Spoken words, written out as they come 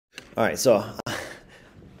All right, so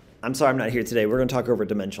I'm sorry I'm not here today. We're going to talk over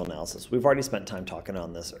dimensional analysis. We've already spent time talking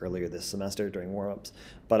on this earlier this semester during warm-ups,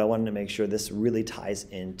 but I wanted to make sure this really ties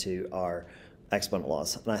into our exponent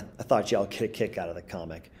laws. And I thought y'all get a kick out of the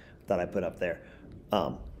comic that I put up there.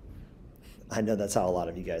 I know that's how a lot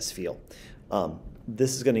of you guys feel.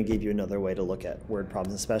 This is going to give you another way to look at word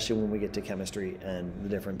problems, especially when we get to chemistry and the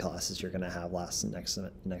different classes you're going to have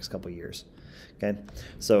next couple of years. Okay,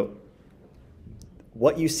 so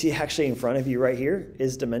what you see actually in front of you right here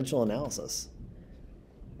is dimensional analysis.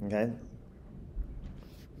 Okay.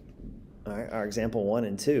 All right, our example 1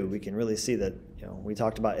 and 2, we can really see that, we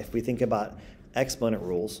talked about if we think about exponent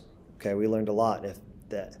rules, okay, we learned a lot. If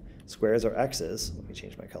the squares are x's, let me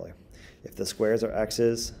change my color. If the squares are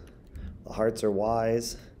x's, the hearts are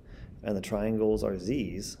y's, and the triangles are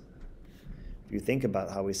z's, if you think about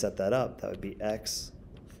how we set that up, that would be x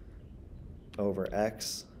over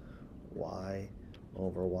x, y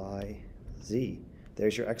over y, z.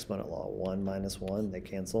 There's your exponent law. 1 minus 1, they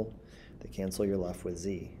cancel, you're left with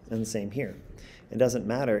z. And the same here. It doesn't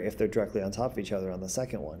matter if they're directly on top of each other on the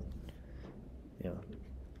second one.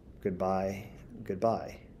 Goodbye,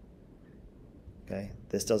 goodbye. Okay,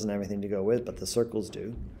 this doesn't have anything to go with, but the circles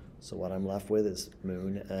do. So what I'm left with is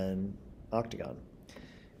moon and octagon.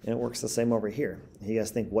 And it works the same over here. You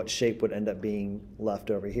guys think what shape would end up being left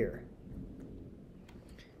over here?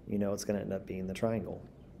 It's going to end up being the triangle.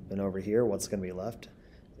 And over here, what's going to be left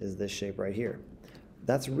is this shape right here.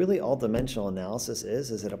 That's really all dimensional analysis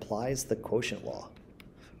is it applies the quotient law,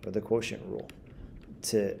 or the quotient rule,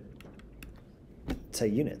 to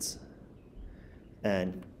units.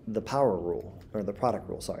 And the power rule, or the product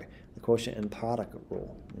rule, sorry, the quotient and product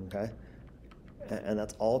rule, okay? And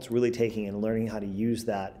that's all it's really taking and learning how to use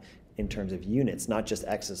that in terms of units, not just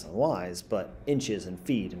x's and y's, but inches and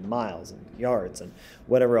feet and miles and yards and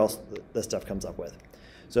whatever else this stuff comes up with.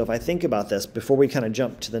 So if I think about this, before we kind of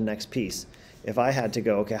jump to the next piece, if I had to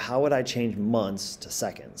go, okay, how would I change months to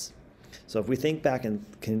seconds? So if we think back and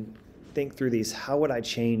can think through these, how would I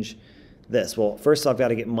change this? Well, first I've got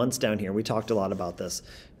to get months down here. We talked a lot about this.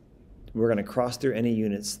 We're going to cross through any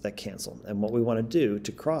units that cancel. And what we want to do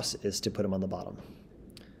to cross is to put them on the bottom.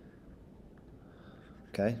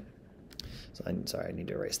 Okay? So I'm sorry, I need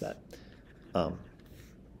to erase that. We're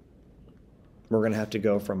going to have to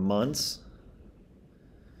go from months.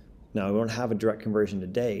 Now, we don't have a direct conversion to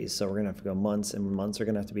days, so we're going to have to go months, and months are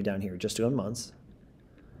going to have to be down here. Just doing months,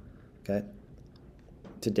 okay,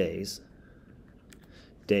 to days.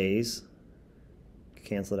 Days,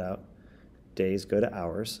 cancel it out. Days go to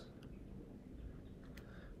hours.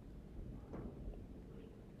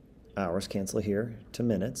 Hours cancel here to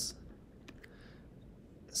minutes.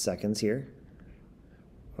 Seconds here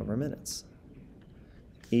over minutes.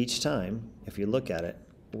 Each time, if you look at it,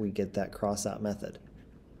 we get that cross-out method.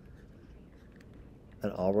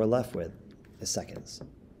 And all we're left with is seconds.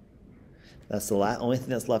 That's the only thing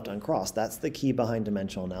that's left uncrossed. That's the key behind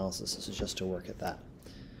dimensional analysis, is just to work at that.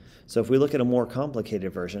 So if we look at a more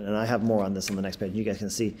complicated version, and I have more on this on the next page, you guys can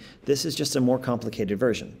see this is just a more complicated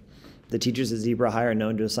version. The teachers at Zebra High are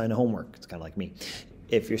known to assign homework. It's kind of like me.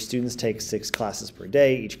 If your students take 6 classes per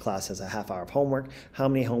day, each class has a half hour of homework, how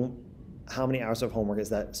many hours of homework is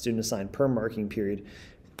that student assigned per marking period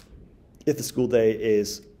if the school day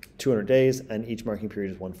is 200 days and each marking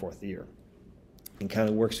period is 1/4 the year? And kind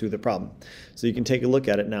of works through the problem. So you can take a look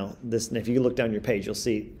at it now. And if you look down your page, you'll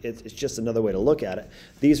see it's just another way to look at it.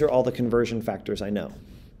 These are all the conversion factors I know.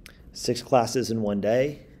 6 classes in one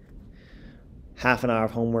day, half an hour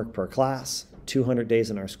of homework per class, 200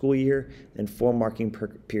 days in our school year, and 4 marking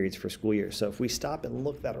periods for school year. So if we stop and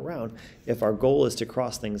look that around, if our goal is to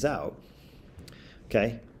cross things out,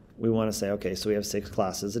 okay, we want to say, okay, so we have 6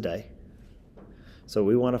 classes a day. So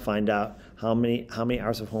we want to find out how many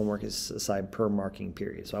hours of homework is assigned per marking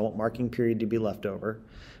period. So I want marking period to be left over,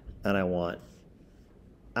 and I want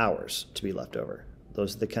hours to be left over.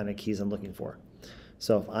 Those are the kind of keys I'm looking for.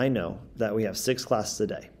 So if I know that we have 6 classes a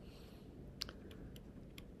day,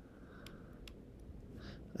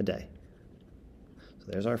 so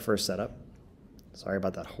there's our first setup. Sorry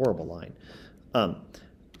about that horrible line.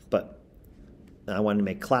 But I wanted to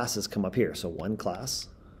make classes come up here. So 1 class,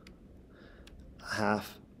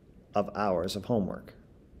 half of hours of homework.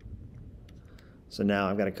 So now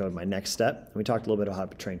I've got to code my next step. And we talked a little bit about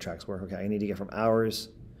how train tracks work. Okay, I need to get from hours.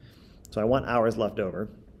 So I want hours left over.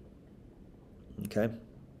 Okay.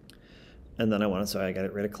 And then I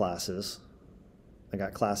got rid of classes. I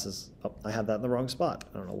got classes. Oh, I have that in the wrong spot.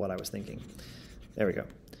 I don't know what I was thinking. There we go.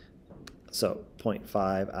 So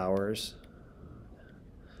 0.5 hours,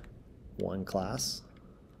 1 class,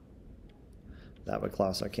 That would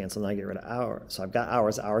cross our cancel, and I get rid of hour. So I've got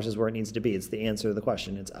hours. Hours is where it needs to be. It's the answer to the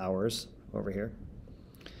question. It's hours over here.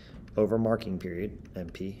 Over marking period,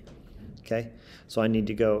 MP. Okay, so I need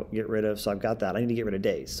to go get rid of, so I've got that. I need to get rid of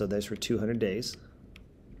days. So those were 200 days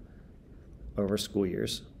over school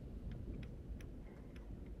years.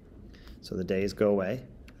 So the days go away.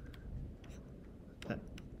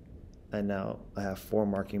 And now I have 4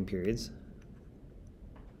 marking periods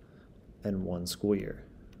and 1 school year.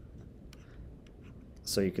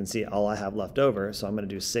 So you can see all I have left over. So I'm going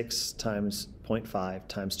to do 6 times 0.5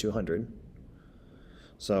 times 200.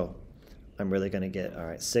 So I'm really going to get, all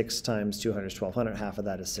right, 6 times 200 is 1,200. Half of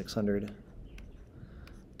that is 600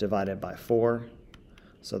 divided by 4.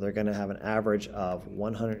 So they're going to have an average of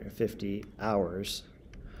 150 hours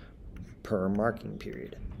per marking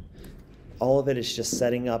period. All of it is just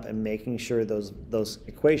setting up and making sure those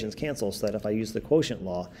equations cancel so that if I use the quotient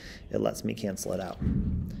law, it lets me cancel it out.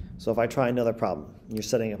 So if I try another problem, you're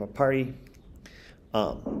setting up a party.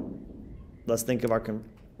 Let's think of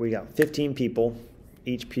we got 15 people.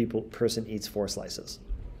 Each person eats 4 slices.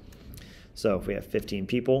 So if we have 15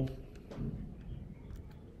 people,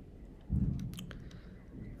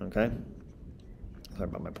 okay, sorry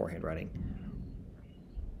about my poor handwriting,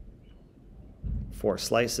 4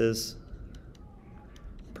 slices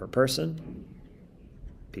per person,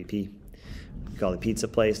 PP. We call the pizza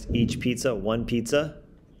place. Each pizza, 1 pizza,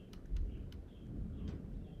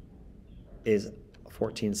 is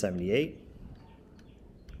 $14.78.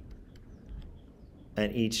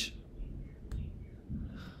 And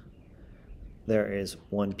there is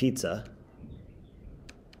 1 pizza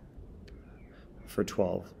for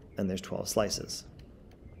 12, and there's 12 slices.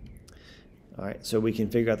 All right, so we can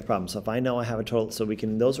figure out the problem. So if I know I have a total,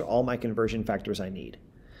 those are all my conversion factors I need.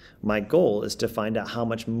 My goal is to find out how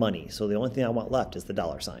much money. So the only thing I want left is the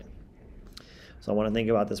 $sign. So I want to think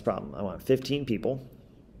about this problem. I want 15 people.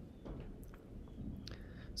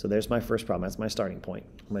 So there's my first problem. That's my starting point.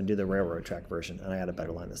 I'm going to do the railroad track version, and I had a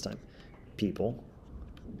better line this time. People.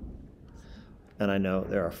 And I know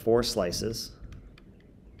there are 4 slices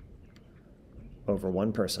over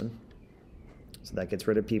 1 person. So that gets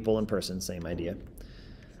rid of people and person, same idea.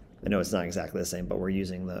 I know it's not exactly the same, but we're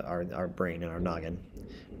using our brain and our noggin.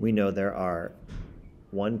 We know there are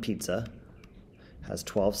 1 pizza has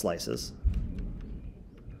 12 slices.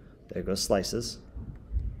 There goes slices.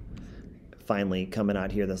 Finally, coming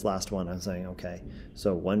out here, this last one, I'm saying, okay,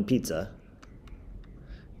 so 1 pizza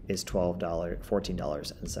is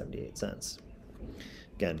 $14.78.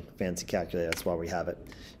 Again, fancy calculator, that's why we have it.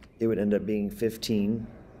 It would end up being 60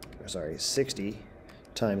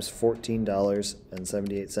 times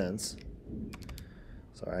 $14.78.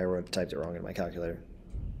 Sorry, I typed it wrong in my calculator.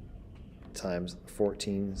 Times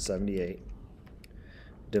 $14.78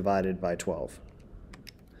 divided by 12.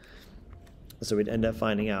 So we'd end up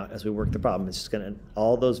finding out as we work the problem, it's just going to,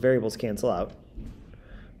 all those variables cancel out.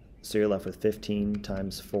 So you're left with 15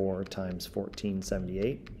 times 4 times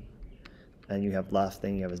 14.78. And you have last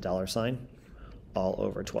thing you have is $sign all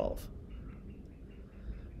over 12.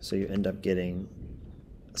 So you end up getting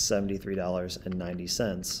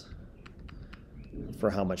 $73.90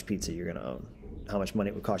 for how much pizza you're going to own, how much money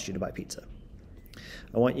it would cost you to buy pizza.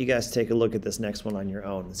 I want you guys to take a look at this next one on your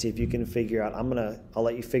own and see if you can figure out, I'll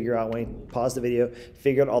let you figure out, when you pause the video,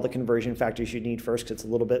 figure out all the conversion factors you need first because it's a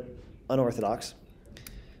little bit unorthodox.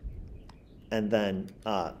 And then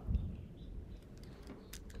I'll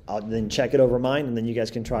then check it over mine, and then you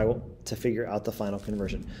guys can try to figure out the final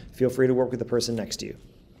conversion. Feel free to work with the person next to you.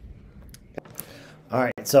 All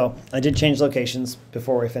right, so I did change locations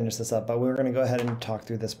before we finish this up, but we're going to go ahead and talk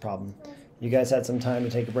through this problem. You guys had some time to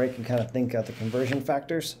take a break and kind of think out the conversion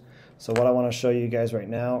factors. So what I want to show you guys right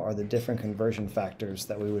now are the different conversion factors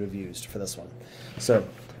that we would have used for this one. So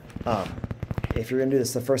if you're going to do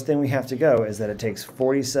this, the first thing we have to go is that it takes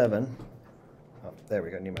 47, oh, there we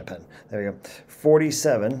go, need my pen. There we go.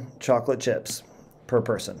 47 chocolate chips per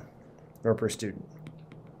person or per student.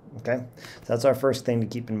 Okay, so that's our first thing to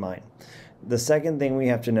keep in mind. The second thing we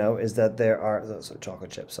have to know is that there are, so chocolate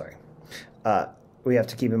chips, sorry. We have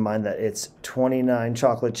to keep in mind that it's 29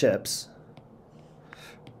 chocolate chips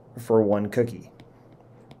for 1 cookie.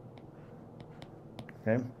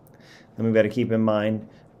 Okay? Then we've got to keep in mind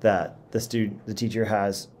that the teacher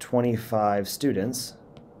has 25 students.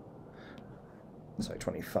 Sorry,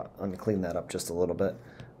 25. Let me clean that up just a little bit.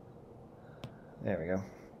 There we go.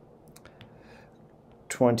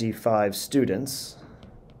 25 students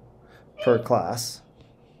per class,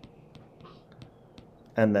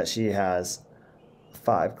 and that she has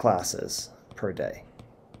 5 classes per day.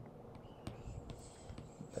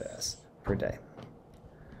 Yes, per day.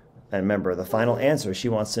 And remember, the final answer she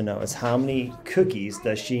wants to know is how many cookies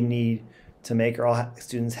does she need to make all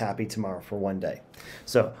students happy tomorrow for one day.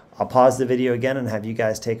 So I'll pause the video again and have you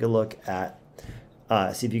guys take a look at,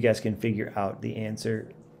 see if you guys can figure out the answer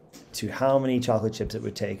to how many chocolate chips it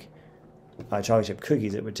would take, chocolate chip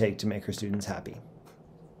cookies it would take to make her students happy.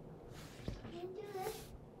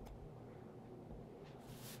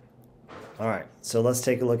 All right, so let's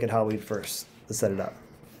take a look at how we first set it up.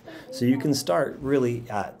 So you can start really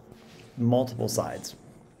at multiple sides,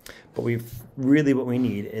 but what we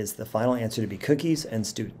need is the final answer to be cookies and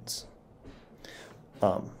students,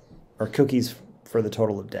 or cookies for the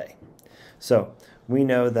total of day. So we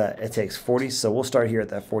know that it takes 40, so we'll start here at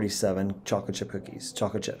that 47 chocolate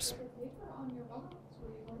chips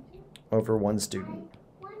over one student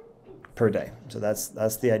per day. So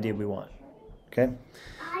that's the idea we want, okay?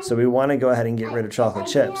 So we want to go ahead and get rid of chocolate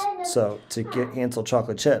chips. So to cancel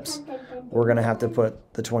chocolate chips, we're going to have to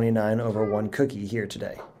put the 29 over one cookie here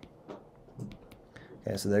today.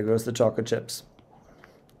 Okay, so there goes the chocolate chips.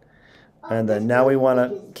 And then now we want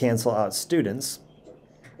to cancel out students.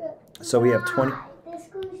 So we have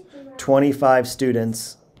 25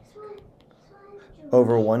 students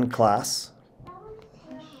over one class.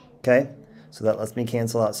 Okay, so that lets me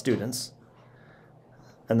cancel out students.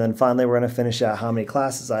 And then finally, we're going to finish out how many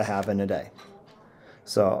classes I have in a day.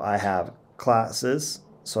 So I have classes,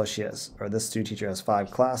 so this student teacher has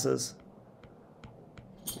 5 classes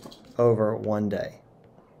over one day.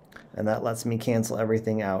 And that lets me cancel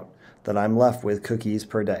everything out that I'm left with cookies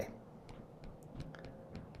per day.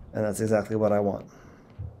 And that's exactly what I want.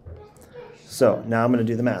 So now I'm going to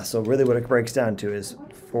do the math. So really what it breaks down to is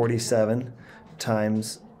 47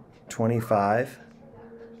 times 25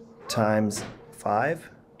 times 5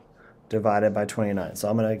 divided by 29. So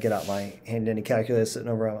I'm going to get out my handy dandy calculator sitting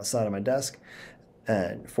over on the side of my desk,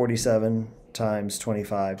 and 47 times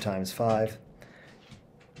 25 times 5,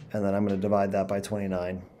 and then I'm going to divide that by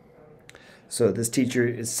 29. So this teacher,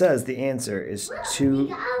 it says the answer is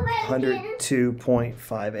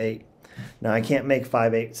 202.58. Now I can't make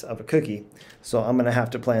 5/8 of a cookie, so I'm going to have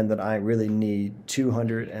to plan that I really need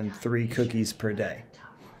 203 cookies per day.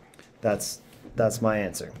 That's my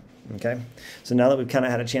answer. Okay, so now that we've kind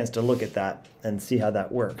of had a chance to look at that and see how that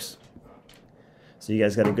works, so you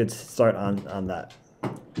guys got a good start on that.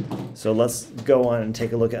 So let's go on and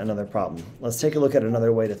take a look at another problem. Let's take a look at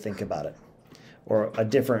another way to think about it, or a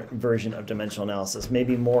different version of dimensional analysis,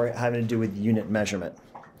 maybe more having to do with unit measurement.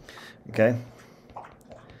 Okay,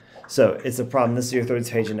 so it's a problem. This is your third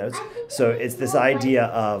page of notes. So it's this idea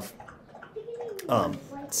of,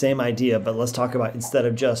 same idea, but let's talk about, instead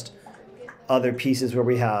of just other pieces where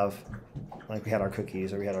we have, like we had our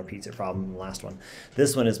cookies or we had our pizza problem in the last one.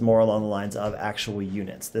 This one is more along the lines of actual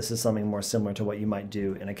units. This is something more similar to what you might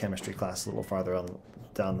do in a chemistry class a little farther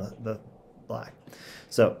down the block.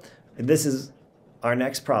 So this is our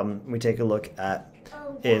next problem we take a look at,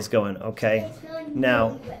 is going, okay,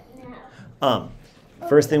 now,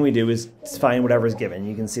 first thing we do is find whatever's given.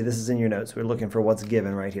 You can see this is in your notes. We're looking for what's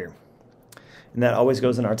given right here. And that always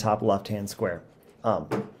goes in our top left-hand square.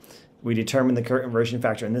 We determine the current inversion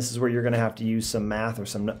factor, and this is where you're going to have to use some math or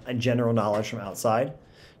some general knowledge from outside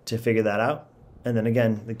to figure that out. And then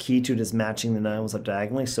again, the key to it is matching the numbers up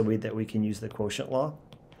diagonally so that we can use the quotient law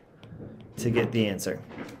to get the answer.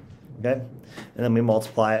 Okay? And then we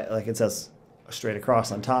multiply it like it says straight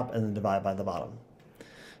across on top and then divide by the bottom.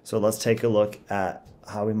 So let's take a look at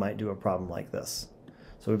how we might do a problem like this.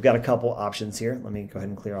 So we've got a couple options here. Let me go ahead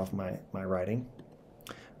and clear off my writing.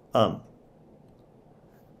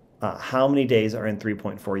 How many days are in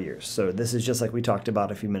 3.4 years? So this is just like we talked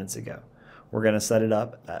about a few minutes ago. We're going to set it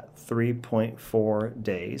up at 3.4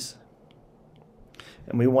 days.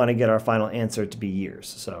 And we want to get our final answer to be years.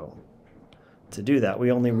 So to do that,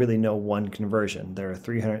 we only really know one conversion. There are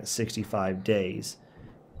 365 days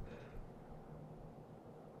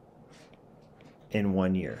in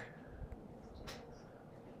 1 year.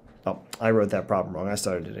 Oh, I wrote that problem wrong. I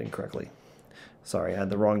started it incorrectly. Sorry, I had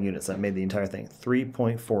the wrong units. That made the entire thing.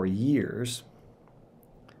 3.4 years.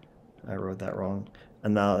 I wrote that wrong.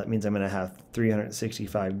 And now that means I'm going to have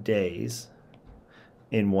 365 days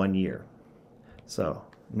in 1 year. So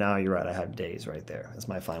now you're right, I have days right there. That's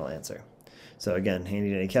my final answer. So again, handy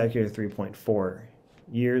dandy calculator, 3.4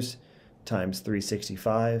 years times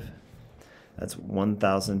 365. That's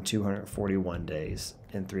 1,241 days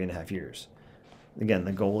in 3.5 years. Again,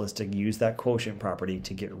 the goal is to use that quotient property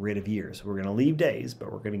to get rid of years. We're going to leave days,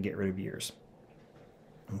 but we're going to get rid of years.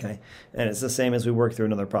 Okay, and it's the same as we work through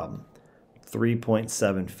another problem.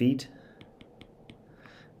 3.7 feet.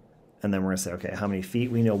 And then we're going to say, okay, how many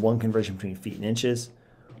feet? We know one conversion between feet and inches.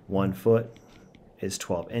 1 foot is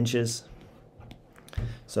 12 inches.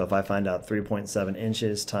 So if I find out 3.7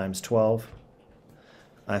 inches times 12,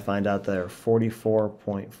 I find out there are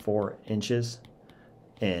 44.4 inches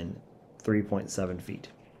and 3.7 feet.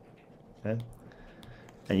 Okay?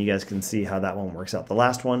 And you guys can see how that one works out. The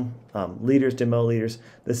last one, liters to milliliters.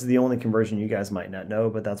 This is the only conversion you guys might not know,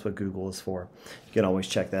 but that's what Google is for. You can always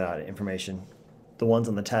check that out, information. The ones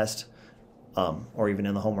on the test, or even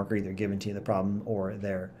in the homework, are either given to you the problem, or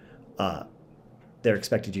they're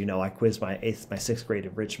expected you to know. I quizzed my 6th grade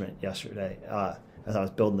enrichment yesterday as I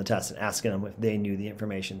was building the test and asking them if they knew the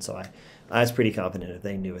information. So I was pretty confident if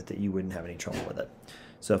they knew it that you wouldn't have any trouble with it.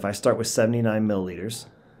 So if I start with 79 milliliters,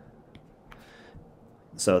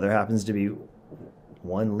 so there happens to be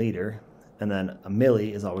 1 liter, and then a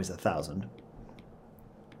milli is always 1,000.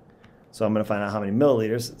 So I'm going to find out how many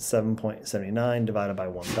milliliters. 7.79 divided by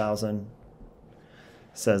 1,000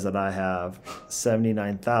 says that I have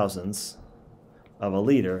 79 thousandths of a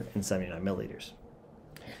liter in 79 milliliters.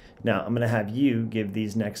 Now I'm going to have you give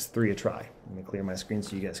these next 3 a try. Let me clear my screen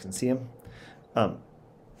so you guys can see them.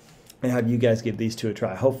 And have you guys give these 2 a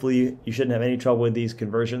try. Hopefully you shouldn't have any trouble with these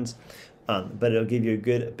conversions, but it'll give you a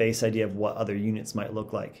good base idea of what other units might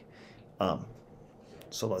look like.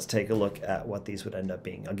 So let's take a look at what these would end up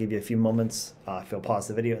being. I'll give you a few moments if you'll pause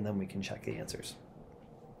the video, and then we can check the answers.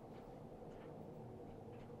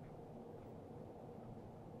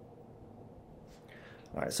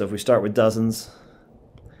 All right, so if we start with dozens,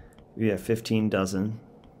 we have 15 dozen,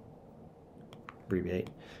 abbreviate,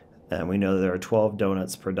 and we know there are 12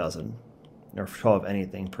 donuts per dozen, or 12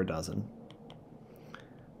 anything per dozen.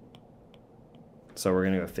 So we're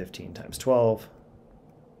going to go 15 times 12.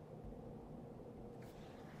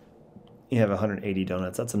 You have 180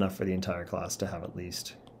 donuts. That's enough for the entire class to have at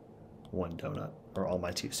least 1 donut, or all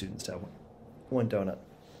my 2 students to have 1 donut.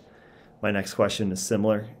 My next question is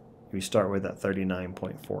similar. We start with that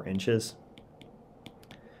 39.4 inches.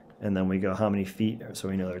 And then we go how many feet? So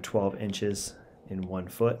we know there are 12 inches in 1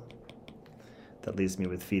 foot. That leaves me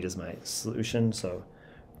with feet as my solution. So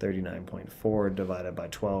 39.4 divided by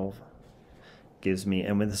 12 gives me,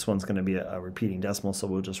 and this one's going to be a repeating decimal, so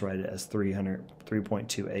we'll just write it as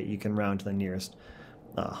 3.28. You can round to the nearest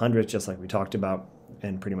hundredth, just like we talked about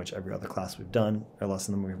in pretty much every other class we've done, or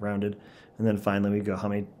lesson that we've rounded. And then finally we go how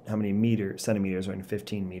many centimeters are in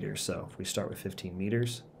 15 meters. So if we start with 15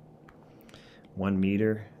 meters, 1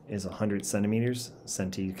 meter is 100 centimeters.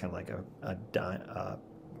 Centi, kind of like a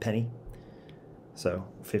penny. So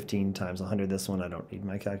 15 times 100, this one I don't need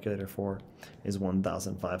my calculator for, is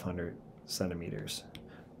 1,500 centimeters.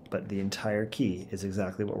 But the entire key is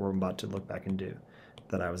exactly what we're about to look back and do,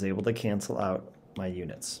 that I was able to cancel out my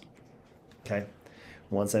units. Okay?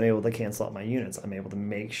 Once I'm able to cancel out my units, I'm able to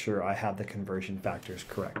make sure I have the conversion factors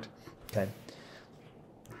correct. Okay?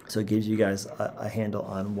 So it gives you guys a handle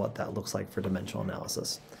on what that looks like for dimensional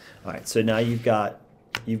analysis. All right, so now you've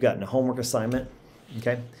gotten a homework assignment,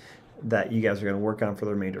 okay, that you guys are going to work on for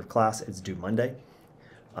the remainder of class. It's due Monday.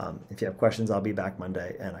 If you have questions, I'll be back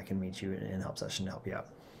Monday, and I can meet you in help session to help you out.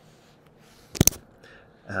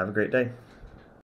 Have a great day.